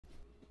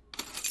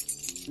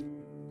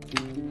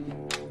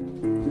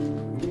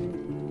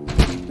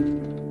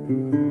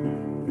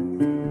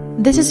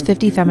This is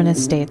 50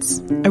 Feminist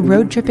States, a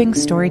road-tripping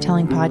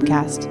storytelling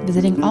podcast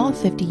visiting all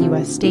 50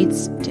 U.S.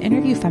 states to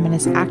interview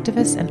feminist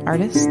activists and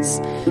artists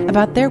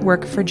about their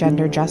work for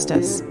gender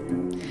justice.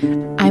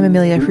 I'm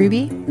Amelia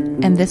Hruby,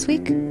 and this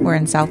week we're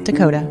in South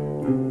Dakota.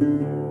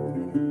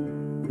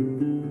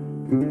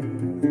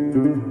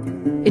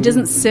 It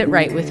doesn't sit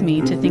right with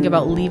me to think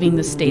about leaving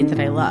the state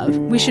that I love.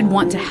 We should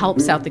want to help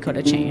South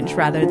Dakota change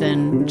rather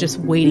than just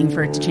waiting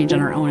for it to change on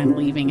our own and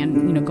leaving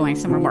and, going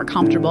somewhere more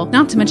comfortable.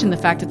 Not to mention the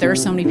fact that there are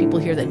so many people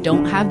here that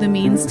don't have the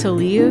means to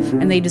leave,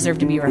 and they deserve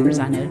to be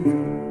represented.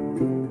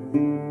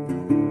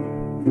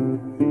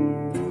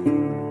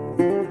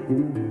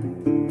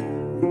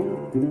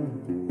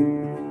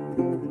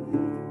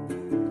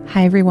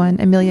 Hi everyone,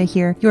 Amelia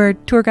here, your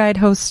tour guide,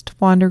 host,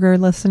 wanderer,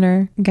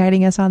 listener,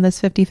 guiding us on this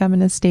 50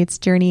 Feminist States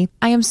journey.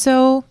 I am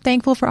so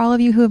thankful for all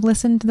of you who have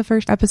listened to the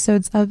first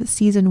episodes of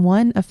Season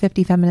 1 of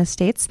 50 Feminist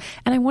States,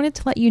 and I wanted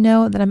to let you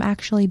know that I'm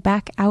actually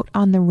back out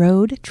on the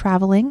road,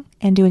 traveling,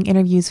 and doing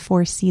interviews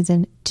for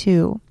Season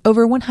 2.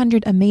 Over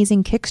 100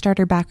 amazing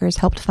Kickstarter backers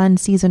helped fund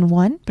Season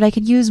 1, but I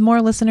could use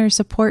more listener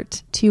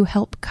support to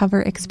help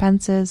cover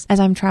expenses as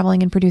I'm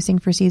traveling and producing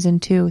for Season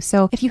 2.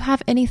 So if you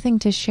have anything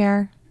to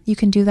share, you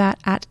can do that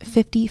at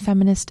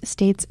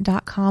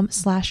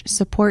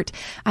 50feministstates.com/support.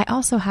 I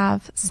also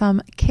have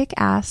some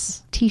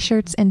kick-ass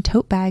t-shirts and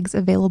tote bags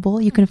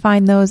available. You can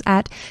find those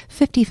at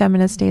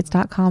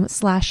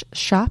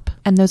 50feministstates.com/shop.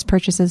 And those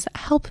purchases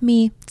help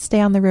me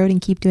stay on the road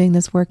and keep doing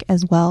this work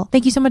as well.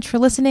 Thank you so much for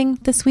listening.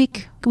 This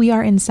week, we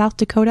are in South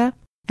Dakota,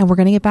 and we're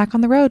going to get back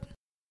on the road.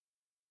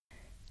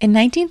 In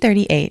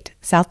 1938,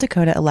 South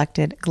Dakota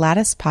elected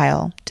Gladys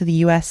Pyle to the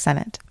U.S.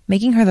 Senate,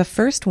 making her the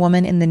first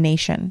woman in the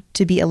nation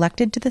to be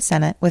elected to the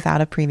Senate without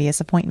a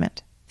previous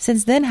appointment.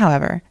 Since then,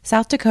 however,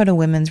 South Dakota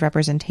women's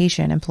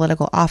representation in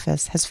political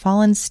office has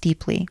fallen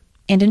steeply.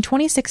 And in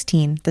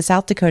 2016, the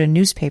South Dakota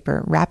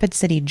newspaper Rapid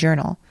City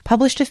Journal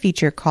published a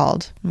feature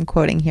called, I'm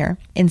quoting here,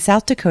 "In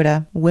South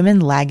Dakota, Women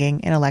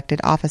Lagging in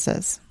Elected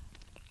Offices."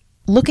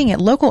 Looking at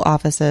local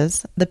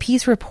offices, the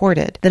piece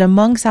reported that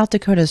among South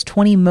Dakota's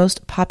 20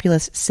 most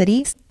populous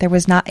cities, there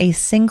was not a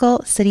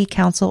single city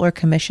council or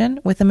commission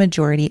with a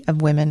majority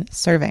of women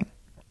serving.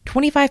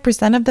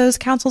 25% of those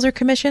councils or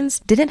commissions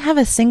didn't have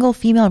a single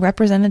female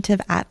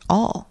representative at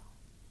all.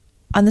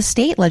 On the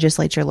state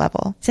legislature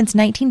level, since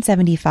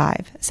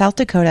 1975, South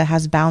Dakota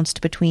has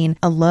bounced between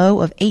a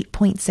low of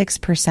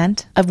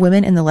 8.6% of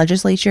women in the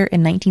legislature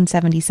in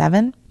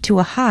 1977 to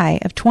a high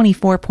of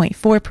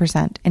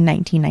 24.4% in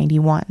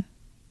 1991.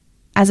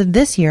 As of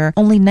this year,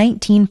 only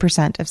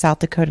 19% of South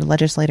Dakota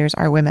legislators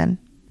are women.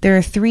 There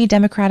are 3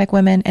 Democratic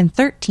women and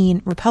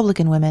 13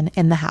 Republican women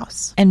in the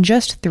House, and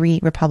just 3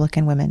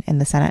 Republican women in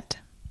the Senate.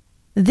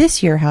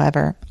 This year,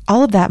 however,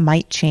 all of that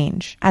might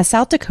change, as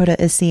South Dakota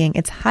is seeing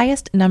its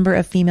highest number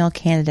of female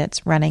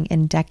candidates running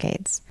in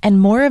decades,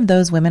 and more of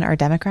those women are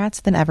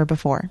Democrats than ever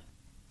before.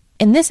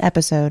 In this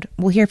episode,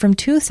 we'll hear from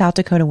 2 South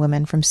Dakota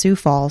women from Sioux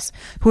Falls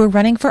who are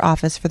running for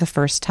office for the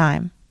first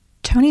time.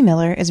 Toni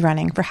Miller is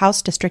running for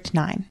House District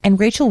 9, and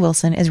Rachel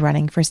Willson is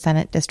running for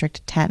Senate District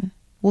 10.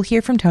 We'll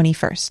hear from Toni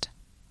first.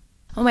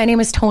 Well, my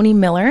name is Toni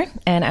Miller,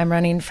 and I'm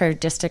running for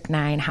District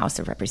 9 House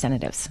of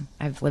Representatives.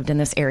 I've lived in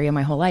this area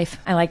my whole life.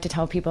 I like to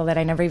tell people that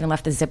I never even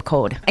left the zip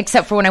code,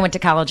 except for when I went to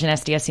college in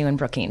SDSU in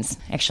Brookings.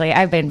 Actually,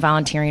 I've been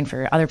volunteering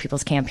for other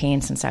people's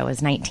campaigns since I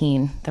was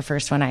 19. The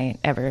first one I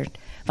ever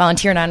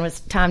volunteered on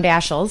was Tom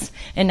Daschle's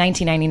in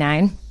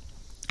 1999.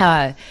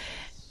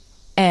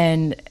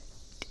 And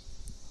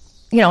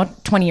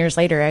 20 years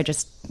later, I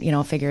just,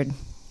 figured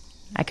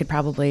I could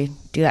probably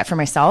do that for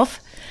myself.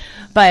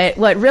 But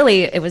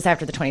it was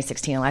after the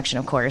 2016 election,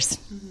 of course.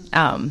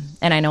 And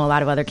I know a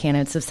lot of other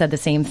candidates have said the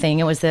same thing.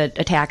 It was the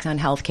attacks on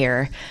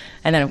healthcare.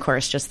 And then, of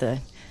course, just the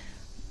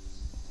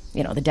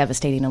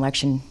devastating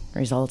election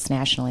results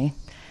nationally.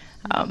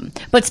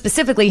 But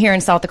specifically here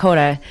in South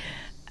Dakota,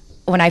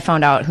 when I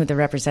found out who the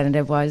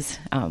representative was,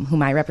 who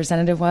my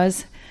representative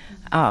was,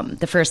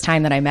 the first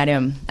time that I met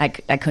him, I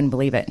couldn't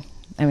believe it.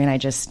 I mean, I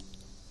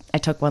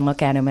took one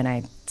look at him and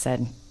I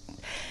said,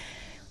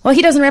 well,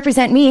 he doesn't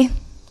represent me.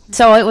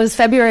 So it was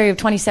February of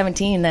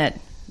 2017 that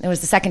it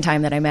was the second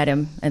time that I met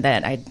him and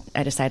that I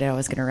decided I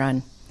was going to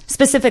run,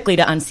 specifically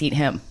to unseat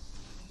him.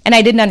 And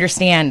I didn't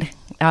understand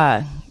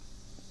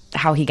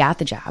how he got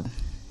the job.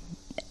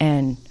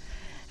 And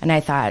I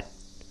thought,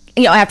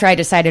 after I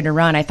decided to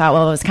run, I thought,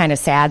 well, it was kind of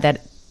sad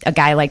that a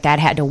guy like that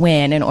had to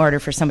win in order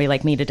for somebody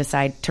like me to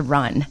decide to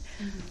run,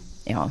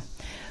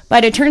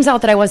 But it turns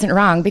out that I wasn't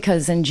wrong,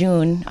 because in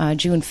June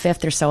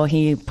 5th or so,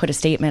 he put a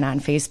statement on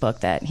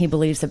Facebook that he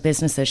believes that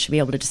businesses should be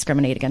able to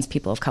discriminate against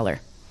people of color.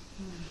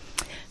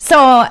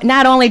 So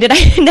not only did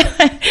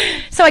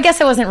so I guess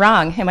I wasn't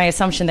wrong in my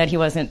assumption that he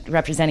wasn't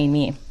representing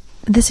me.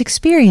 This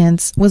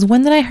experience was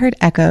one that I heard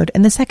echoed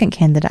in the second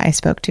candidate I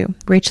spoke to,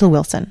 Rachel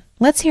Willson.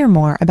 Let's hear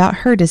more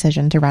about her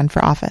decision to run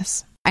for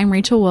office. I'm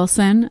Rachel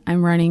Willson.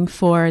 I'm running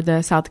for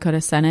the South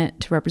Dakota Senate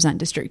to represent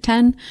District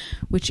 10,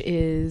 which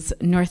is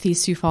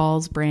Northeast Sioux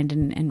Falls,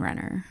 Brandon, and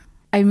Renner.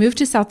 I moved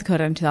to South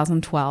Dakota in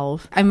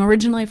 2012. I'm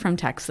originally from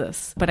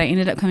Texas, but I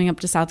ended up coming up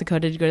to South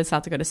Dakota to go to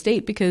South Dakota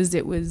State because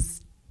it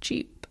was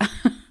cheap.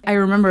 I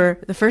remember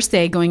the first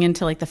day going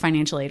into like the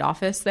financial aid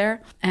office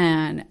there,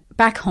 and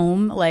back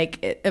home,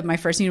 like at my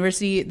first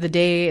university, the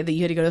day that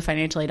you had to go to the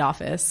financial aid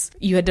office,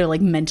 you had to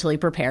like mentally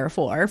prepare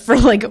for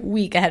like a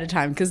week ahead of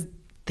time because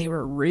they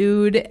were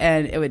rude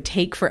and it would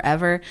take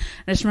forever. And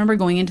I just remember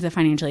going into the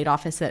financial aid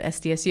office at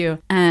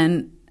SDSU,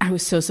 and I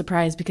was so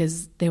surprised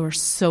because they were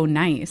so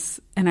nice.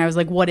 And I was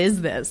like, what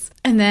is this?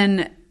 And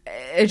then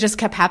it just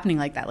kept happening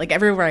like that. Like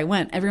everywhere I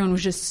went, everyone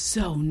was just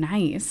so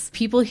nice.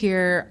 People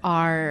here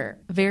are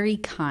very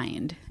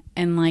kind.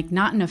 And like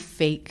not in a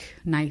fake,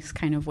 nice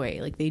kind of way.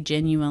 Like they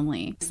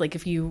genuinely, it's like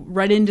if you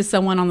run into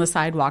someone on the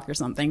sidewalk or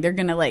something, they're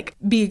going to like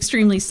be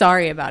extremely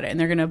sorry about it. And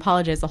they're going to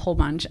apologize a whole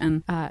bunch.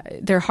 And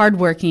they're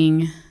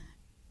hardworking,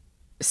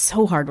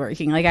 so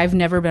hardworking. Like I've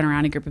never been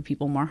around a group of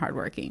people more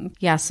hardworking.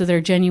 Yeah, so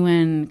they're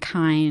genuine,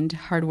 kind,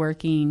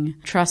 hardworking,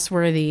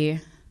 trustworthy,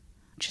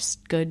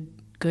 just good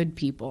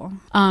people.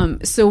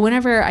 So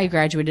whenever I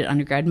graduated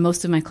undergrad,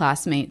 most of my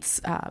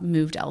classmates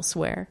moved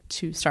elsewhere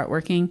to start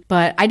working,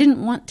 but I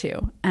didn't want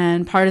to.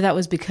 And part of that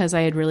was because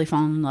I had really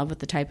fallen in love with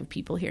the type of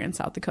people here in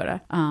South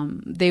Dakota.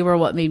 They were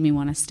what made me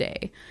want to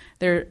stay.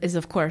 There is,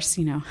 of course,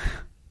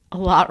 a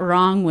lot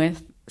wrong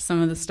with some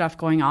of the stuff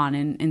going on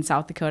in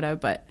South Dakota,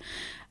 but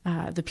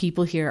the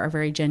people here are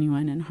very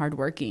genuine and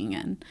hardworking,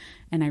 and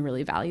I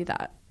really value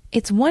that.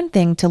 It's one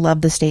thing to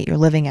love the state you're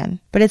living in,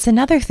 but it's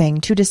another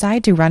thing to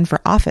decide to run for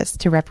office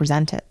to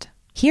represent it.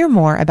 Hear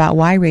more about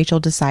why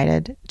Rachel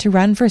decided to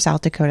run for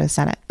South Dakota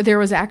Senate. There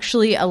was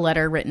actually a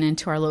letter written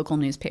into our local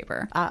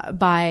newspaper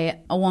by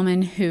a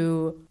woman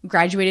who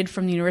graduated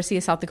from the University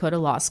of South Dakota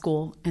Law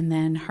School, and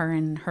then her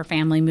and her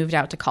family moved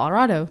out to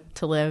Colorado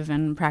to live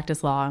and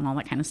practice law and all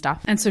that kind of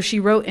stuff. And so she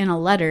wrote in a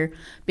letter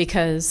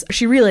because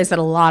she realized that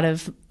a lot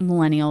of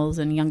millennials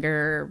and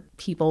younger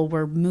people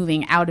were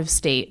moving out of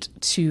state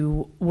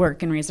to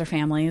work and raise their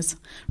families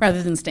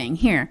rather than staying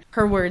here.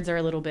 Her words are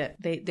a little bit,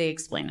 they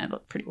explain it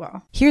pretty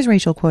well. Here's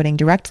Rachel quoting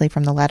directly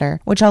from the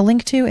letter, which I'll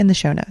link to in the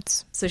show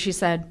notes. So she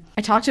said,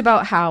 I talked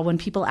about how when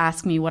people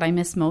ask me what I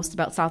miss most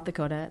about South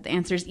Dakota, the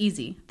answer is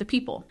easy, the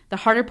people. The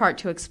harder part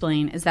to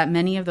explain is that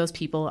many of those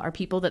people are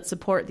people that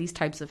support these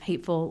types of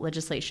hateful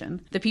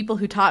legislation. The people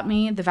who taught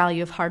me the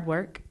value of hard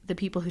work, the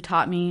people who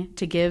taught me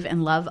to give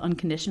and love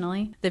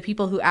unconditionally, the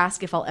people who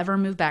ask if I'll ever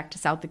move back to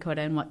South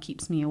Dakota and what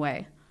keeps me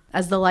away.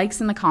 As the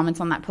likes and the comments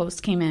on that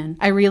post came in,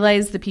 I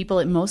realized the people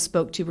it most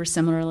spoke to were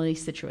similarly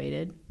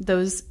situated.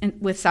 Those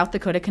with South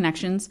Dakota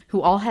connections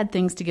who all had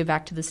things to give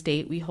back to the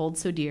state we hold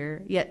so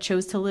dear, yet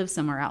chose to live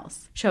somewhere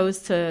else, chose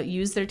to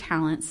use their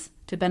talents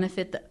to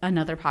benefit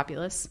another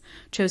populace,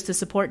 chose to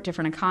support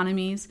different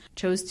economies,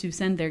 chose to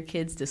send their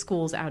kids to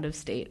schools out of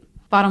state.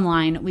 Bottom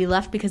line, we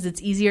left because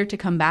it's easier to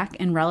come back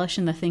and relish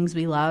in the things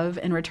we love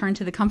and return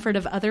to the comfort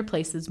of other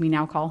places we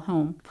now call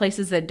home.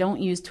 Places that don't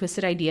use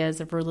twisted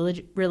ideas of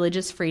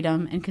religious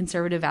freedom and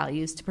conservative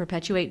values to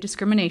perpetuate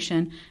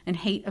discrimination and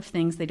hate of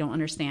things they don't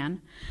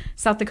understand.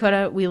 South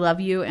Dakota, we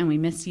love you and we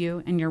miss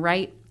you, and you're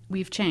right,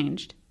 we've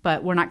changed,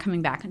 but we're not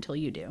coming back until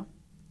you do.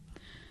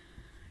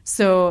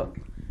 So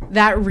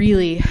that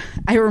really,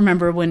 I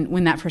remember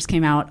when that first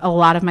came out, a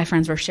lot of my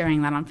friends were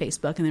sharing that on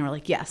Facebook, and they were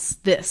like, yes,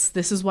 this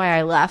is why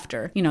I left,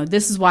 or,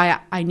 this is why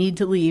I need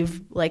to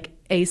leave, like,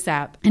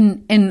 ASAP.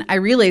 And I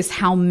realized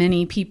how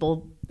many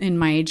people in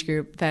my age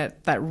group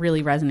that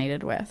really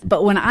resonated with.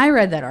 But when I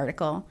read that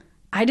article,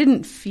 I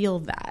didn't feel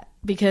that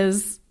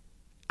because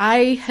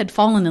I had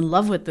fallen in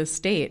love with this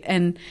state.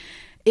 And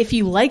if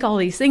you like all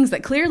these things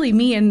that clearly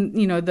me and,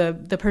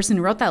 the person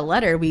who wrote that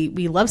letter, we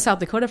love South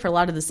Dakota for a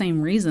lot of the same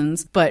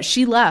reasons, but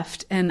she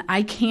left, and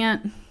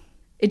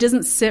it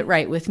doesn't sit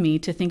right with me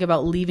to think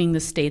about leaving the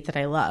state that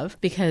I love,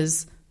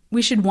 because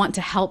we should want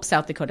to help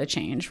South Dakota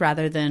change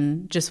rather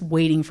than just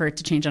waiting for it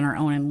to change on our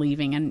own and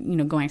leaving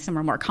and, going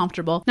somewhere more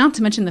comfortable. Not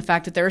to mention the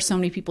fact that there are so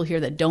many people here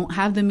that don't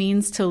have the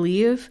means to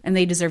leave, and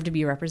they deserve to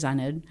be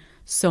represented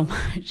so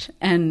much.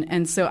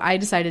 And so I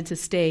decided to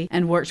stay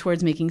and work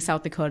towards making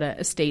South Dakota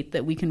a state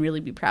that we can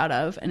really be proud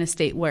of, and a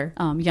state where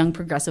young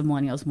progressive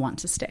millennials want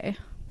to stay.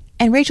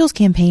 And Rachel's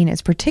campaign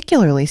is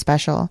particularly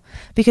special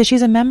because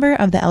she's a member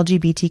of the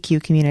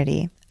LGBTQ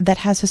community that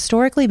has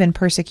historically been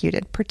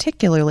persecuted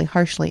particularly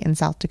harshly in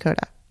South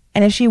Dakota.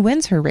 And if she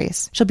wins her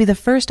race, she'll be the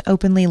first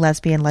openly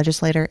lesbian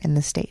legislator in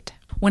the state.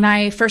 When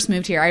I first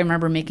moved here, I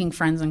remember making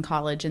friends in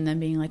college and then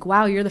being like,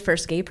 wow, you're the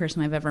first gay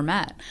person I've ever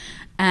met.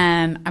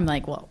 And I'm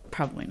like, well,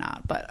 probably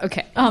not, but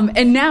okay.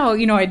 And now,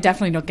 I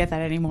definitely don't get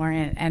that anymore.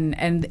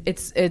 And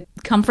it's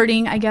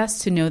comforting, I guess,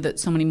 to know that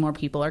so many more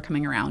people are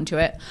coming around to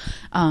it.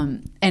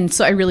 And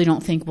so I really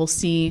don't think we'll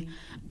see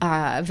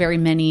very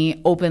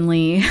many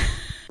openly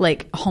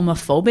like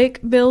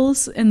homophobic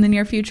bills in the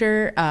near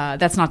future.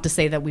 That's not to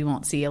say that we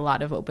won't see a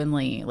lot of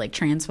openly like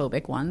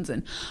transphobic ones.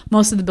 And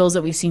most of the bills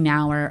that we see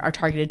now are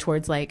targeted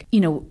towards like,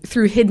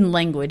 through hidden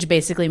language,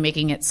 basically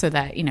making it so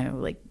that,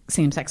 like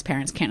same-sex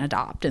parents can't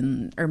adopt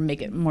or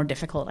make it more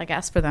difficult, I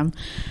guess, for them.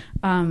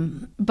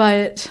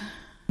 But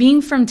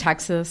being from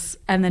Texas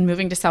and then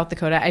moving to South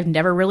Dakota, I've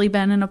never really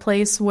been in a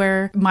place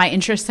where my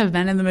interests have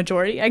been in the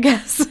majority, I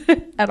guess,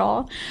 at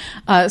all.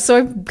 So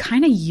I'm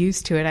kind of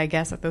used to it, I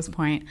guess, at this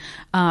point.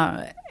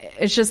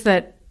 It's just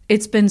that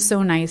it's been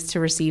so nice to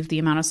receive the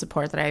amount of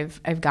support that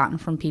I've gotten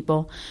from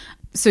people.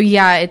 So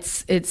yeah,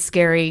 it's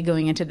scary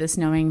going into this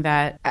knowing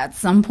that at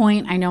some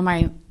point I know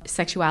my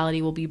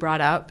sexuality will be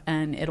brought up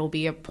and it'll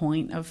be a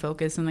point of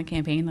focus in the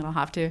campaign that I'll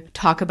have to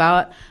talk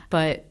about.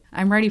 But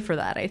I'm ready for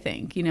that, I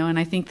think, and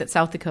I think that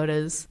South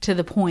Dakota's to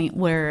the point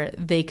where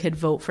they could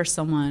vote for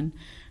someone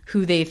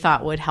who they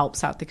thought would help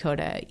South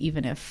Dakota,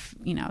 even if,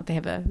 they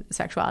have a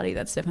sexuality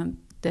that's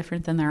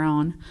different than their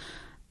own.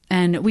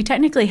 And we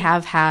technically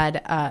have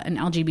had an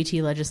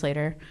LGBT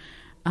legislator.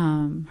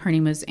 Her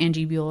name was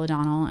Angie Buell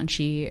O'Donnell, and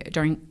she,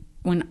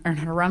 when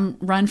her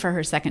run for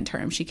her second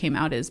term, she came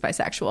out as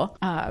bisexual.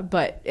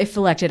 But if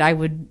elected, I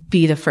would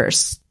be the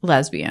first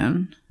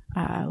lesbian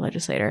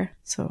legislator.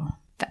 So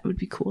that would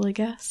be cool, I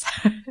guess.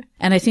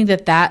 And I think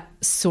that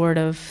sort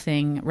of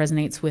thing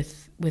resonates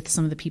with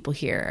some of the people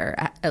here,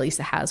 or at least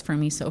it has for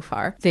me so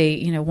far.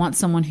 They, want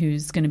someone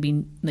who's going to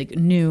be like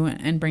new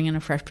and bring in a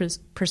fresh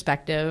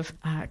perspective.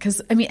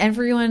 Because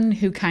everyone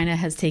who kind of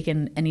has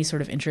taken any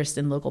sort of interest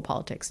in local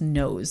politics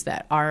knows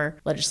that our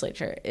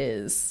legislature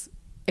is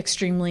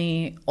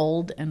extremely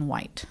old and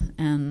white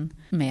and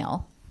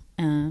male,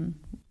 and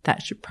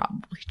that should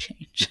probably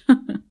change.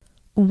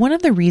 One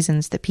of the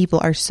reasons that people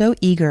are so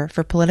eager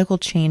for political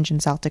change in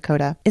South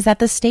Dakota is that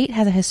the state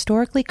has a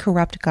historically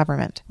corrupt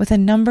government with a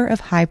number of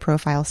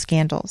high-profile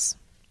scandals.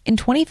 In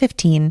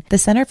 2015, the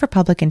Center for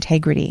Public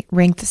Integrity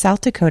ranked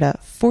South Dakota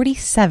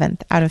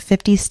 47th out of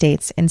 50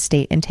 states in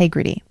state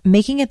integrity,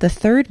 making it the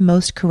third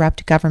most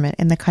corrupt government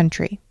in the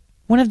country.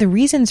 One of the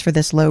reasons for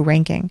this low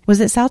ranking was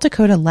that South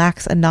Dakota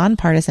lacks a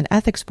nonpartisan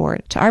ethics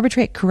board to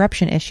arbitrate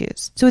corruption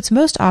issues, so it's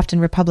most often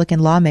Republican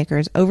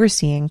lawmakers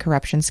overseeing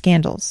corruption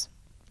scandals.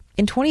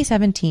 In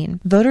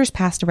 2017, voters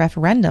passed a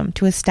referendum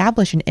to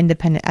establish an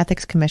independent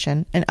ethics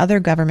commission and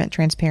other government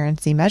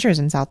transparency measures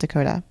in South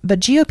Dakota, but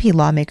GOP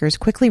lawmakers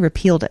quickly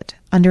repealed it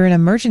under an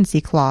emergency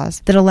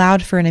clause that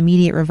allowed for an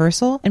immediate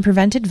reversal and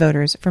prevented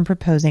voters from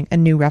proposing a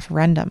new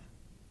referendum.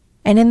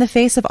 And in the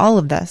face of all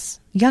of this,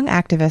 young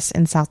activists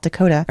in South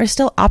Dakota are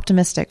still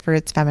optimistic for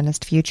its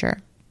feminist future.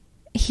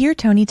 Hear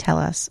Toni tell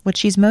us what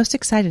she's most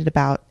excited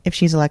about if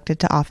she's elected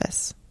to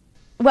office.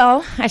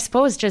 Well, I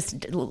suppose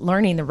just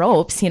learning the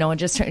ropes, and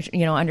just,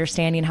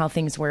 understanding how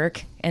things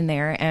work in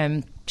there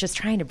and just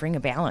trying to bring a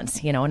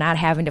balance, not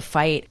having to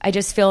fight. I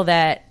just feel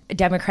that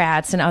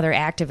Democrats and other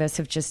activists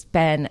have just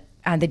been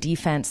on the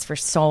defense for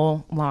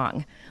so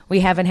long. We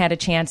haven't had a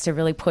chance to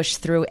really push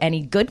through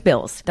any good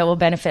bills that will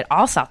benefit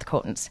all South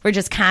Dakotans. We're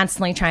just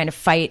constantly trying to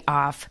fight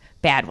off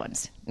bad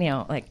ones,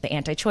 like the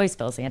anti-choice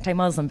bills, the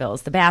anti-Muslim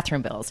bills, the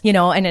bathroom bills,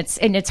 and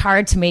it's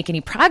hard to make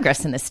any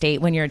progress in the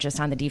state when you're just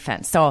on the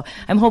defense. So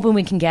I'm hoping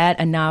we can get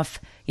enough,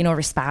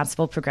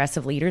 responsible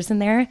progressive leaders in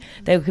there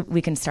that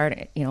we can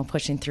start,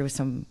 pushing through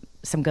some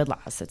good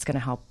laws that's going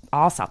to help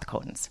all South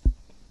Dakotans.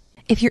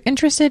 If you're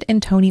interested in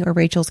Toni or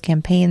Rachel's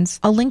campaigns,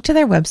 I'll link to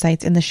their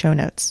websites in the show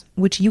notes,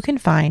 which you can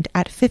find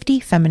at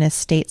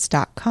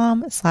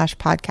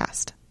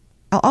 50feministstates.com/podcast.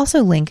 I'll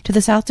also link to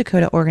the South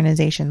Dakota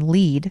organization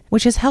LEAD,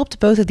 which has helped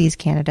both of these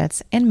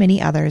candidates and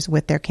many others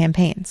with their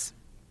campaigns.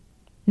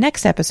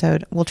 Next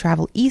episode, we'll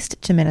travel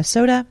east to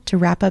Minnesota to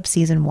wrap up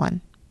Season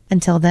 1.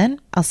 Until then,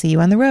 I'll see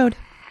you on the road.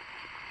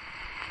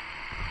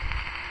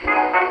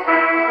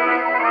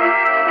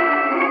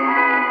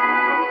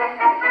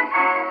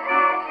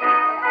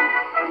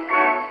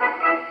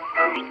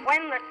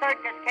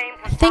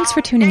 Thanks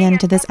for tuning in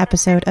to this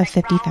episode of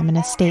 50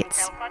 Feminist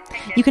States.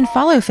 You can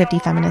follow 50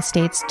 Feminist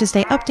States to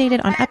stay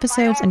updated on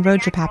episodes and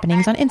road trip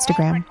happenings on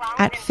Instagram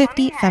at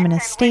 50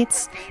 Feminist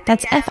States.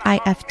 That's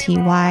FIFTY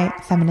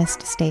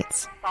Feminist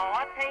States.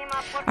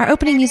 Our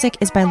opening music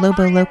is by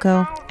Lobo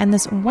Loco, and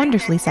this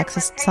wonderfully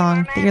sexist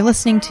song that you're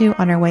listening to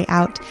on our way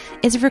out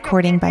is a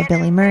recording by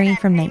Billy Murray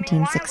from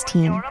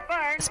 1916.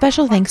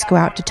 Special thanks go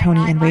out to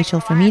Toni and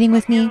Rachel for meeting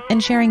with me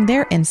and sharing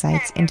their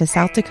insights into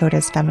South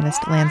Dakota's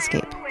feminist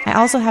landscape. I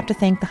also have to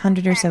thank the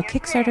 100 or so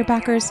Kickstarter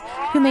backers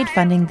who made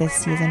funding this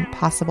season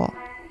possible.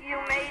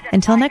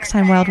 Until next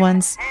time, Wild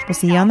Ones, we'll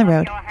see you on the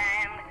road.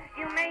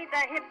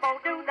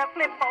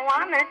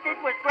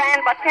 It was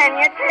grand, but can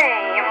you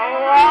tame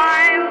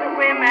wild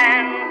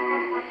women?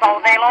 So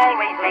they'll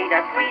always lead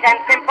a sweet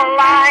and simple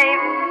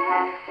life,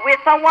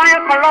 with a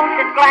wild,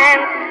 ferocious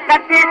glance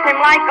that pierced him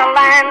like a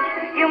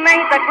lance. You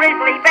made the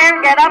grizzly bear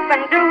get up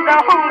and do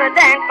the hula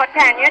dance, but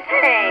can you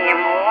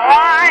tame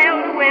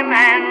wild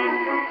women?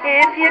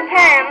 If you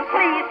can,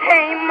 please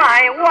tame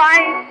my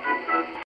wife.